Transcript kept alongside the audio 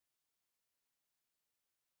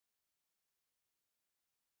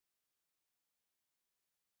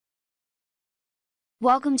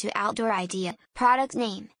Welcome to Outdoor Idea. Product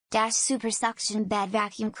name, Super Suction Bed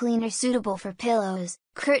Vacuum Cleaner suitable for pillows,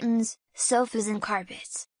 curtains, sofas and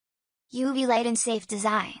carpets. UV light and safe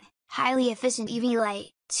design, highly efficient UV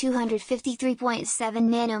light, 253.7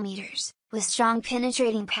 nanometers, with strong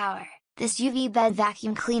penetrating power. This UV bed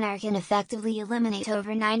vacuum cleaner can effectively eliminate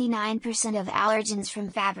over 99% of allergens from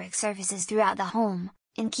fabric surfaces throughout the home,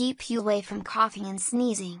 and keep you away from coughing and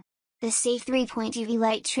sneezing. The safe 3-point UV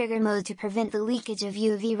light trigger mode to prevent the leakage of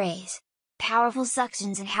UV rays. Powerful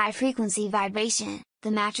suctions and high-frequency vibration, the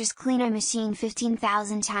mattress cleaner machine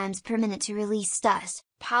 15,000 times per minute to release dust,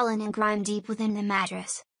 pollen and grime deep within the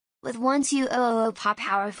mattress. With 1200 pop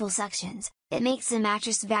powerful suctions, it makes the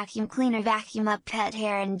mattress vacuum cleaner vacuum up pet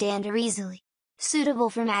hair and dander easily. Suitable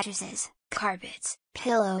for mattresses, carpets,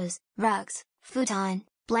 pillows, rugs, futon,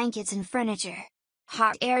 blankets and furniture.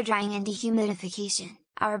 Hot air drying and dehumidification.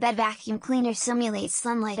 Our bed vacuum cleaner simulates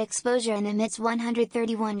sunlight exposure and emits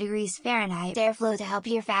 131 degrees Fahrenheit airflow to help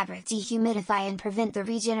your fabric dehumidify and prevent the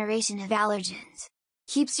regeneration of allergens.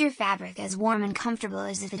 Keeps your fabric as warm and comfortable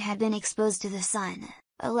as if it had been exposed to the sun,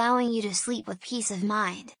 allowing you to sleep with peace of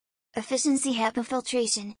mind. Efficiency HEPA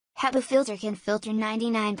filtration. HEPA filter can filter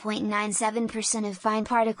 99.97% of fine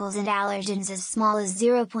particles and allergens as small as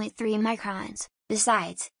 0.3 microns.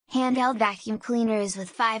 Besides, Handheld vacuum cleaner is with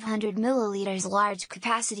 500 ml large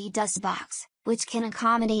capacity dust box, which can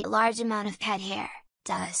accommodate large amount of pet hair,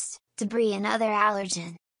 dust, debris and other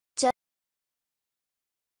allergen.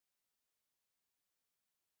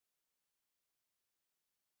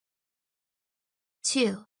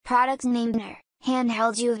 2. Product name: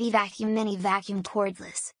 Handheld UV Vacuum Mini Vacuum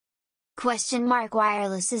Cordless.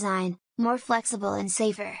 Wireless design, more flexible and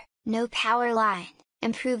safer, no power line,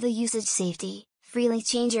 improve the usage safety. Freely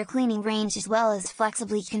change your cleaning range as well as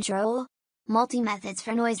flexibly control. Multi-methods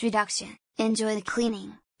for noise reduction. Enjoy the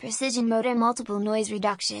cleaning. Precision motor multiple noise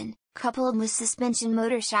reduction, coupled with suspension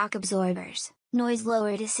motor shock absorbers. Noise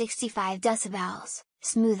lower to 65 decibels.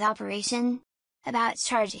 Smooth operation. About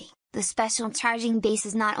charging. The special charging base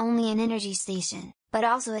is not only an energy station, but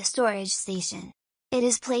also a storage station. It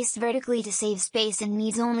is placed vertically to save space and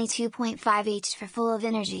needs only 2.5 H for full of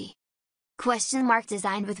energy.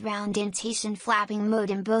 Designed with round dentation flapping mode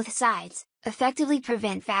in both sides, effectively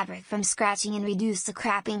prevent fabric from scratching and reduce the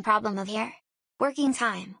crapping problem of hair. Working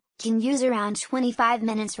time, can use around 25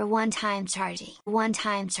 minutes for one-time charging.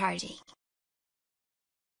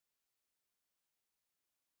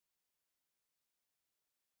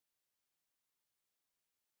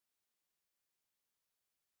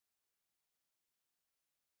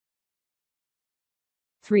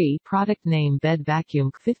 3. Product name: Bed Vacuum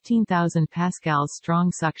 15,000 pascals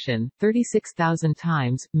strong suction, 36,000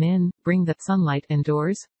 times, min, bring the sunlight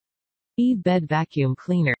indoors? Eve Bed Vacuum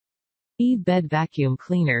Cleaner. Eve Bed Vacuum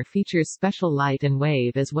Cleaner features special light and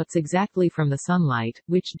wave as what's exactly from the sunlight,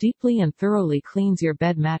 which deeply and thoroughly cleans your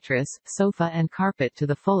bed mattress, sofa and carpet to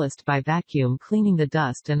the fullest by vacuum cleaning the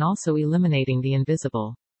dust and also eliminating the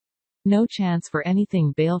invisible. No chance for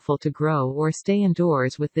anything baleful to grow or stay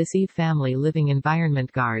indoors with this Eve family living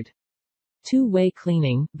environment guard. Two-way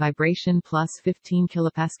cleaning, vibration plus 15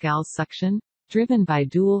 kilopascals suction. Driven by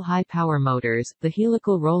dual high-power motors, the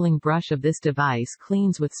helical rolling brush of this device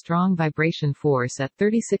cleans with strong vibration force at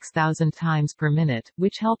 36,000 times per minute,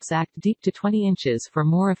 which helps act deep to 20 inches for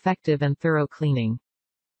more effective and thorough cleaning.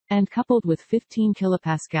 And coupled with 15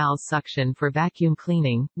 kilopascals suction for vacuum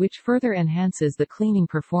cleaning, which further enhances the cleaning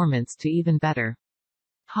performance to even better.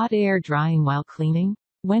 Hot air drying while cleaning.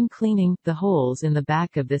 When cleaning, the holes in the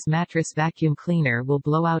back of this mattress vacuum cleaner will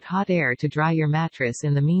blow out hot air to dry your mattress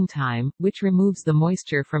in the meantime, which removes the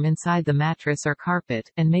moisture from inside the mattress or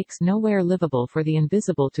carpet, and makes nowhere livable for the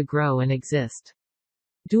invisible to grow and exist.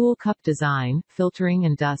 Dual cup design, filtering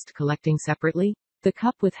and dust collecting separately. The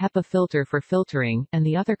cup with HEPA filter for filtering, and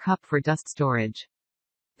the other cup for dust storage.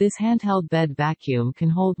 This handheld bed vacuum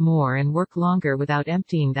can hold more and work longer without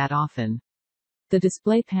emptying that often. The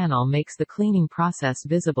display panel makes the cleaning process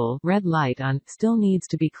visible. Red light on, still needs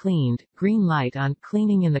to be cleaned. Green light on,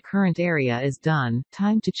 cleaning in the current area is done,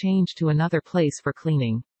 time to change to another place for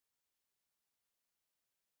cleaning.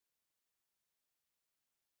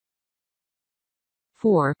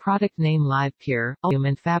 4. Product name: LivePure, Ultramite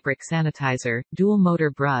and Fabric Sanitizer, Dual Motor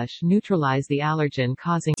Brush. Neutralize the allergen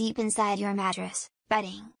causing deep inside your mattress,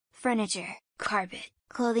 bedding, furniture, carpet,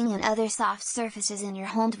 clothing and other soft surfaces in your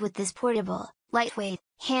home with this portable, lightweight,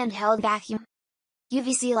 handheld vacuum.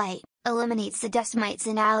 UVC light eliminates the dust mites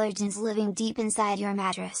and allergens living deep inside your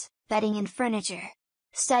mattress, bedding and furniture.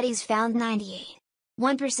 Studies found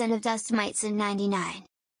 98.1% of dust mites and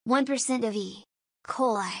 99.1% of E.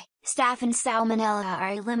 coli Staph and Salmonella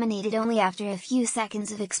are eliminated only after a few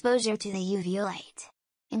seconds of exposure to the UV light.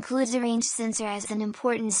 Includes a range sensor as an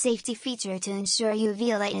important safety feature to ensure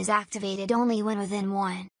UV light is activated only when within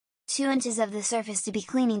 1-2 inches of the surface to be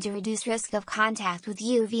cleaning to reduce risk of contact with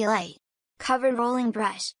UV light. Covered rolling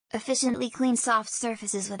brush, efficiently cleans soft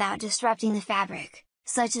surfaces without disrupting the fabric,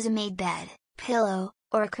 such as a made bed, pillow,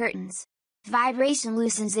 or curtains. Vibration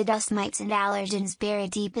loosens the dust mites and allergens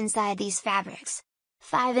buried deep inside these fabrics.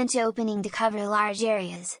 5-inch opening to cover large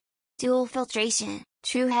areas. Dual filtration,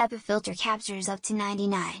 true HEPA filter captures up to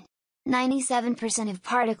 99.97% of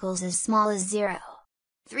particles as small as 0.3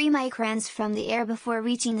 microns from the air before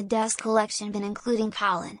reaching the dust collection bin, including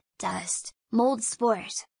pollen, dust, mold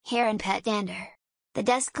spores, hair and pet dander. The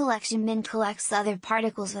dust collection bin collects other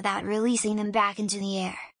particles without releasing them back into the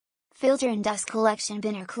air. Filter and dust collection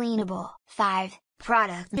bin are cleanable. 5.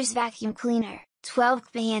 Product vacuum cleaner,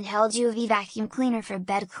 12 HEPA handheld UV vacuum cleaner for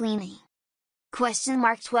bed cleaning. 12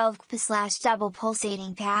 HEPA / double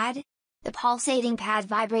pulsating pad. The pulsating pad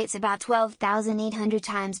vibrates about 12,800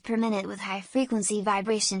 times per minute with high frequency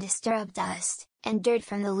vibration to stir up dust and dirt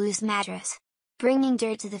from the loose mattress, bringing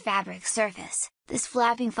dirt to the fabric surface. This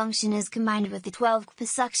flapping function is combined with the 12 HEPA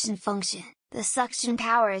suction function. The suction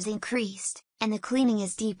power is increased, and the cleaning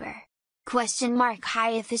is deeper.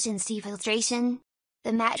 High efficiency filtration.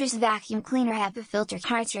 The Mattress vacuum cleaner HEPA filter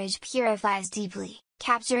cartridge purifies deeply,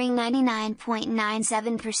 capturing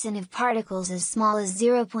 99.97% of particles as small as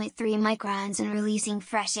 0.3 microns and releasing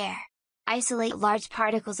fresh air. Isolate large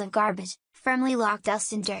particles of garbage, firmly lock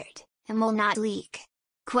dust and dirt, and will not leak.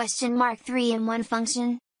 3-in-1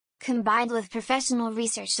 function. Combined with professional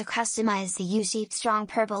research to customize the U-shaped strong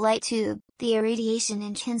purple light tube, the irradiation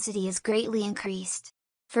intensity is greatly increased.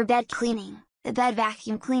 For bed cleaning, the bed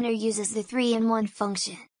vacuum cleaner uses the 3-in-1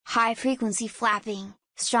 function, high frequency flapping,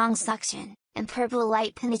 strong suction, and purple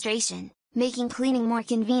light penetration, making cleaning more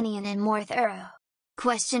convenient and more thorough.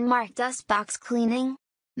 Dust box cleaning.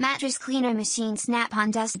 Mattress cleaner machine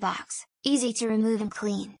snap-on dust box, easy to remove and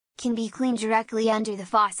clean, can be cleaned directly under the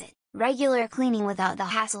faucet. Regular cleaning without the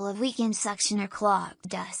hassle of weekend suction or clogged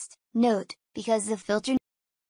dust. Note, because the filter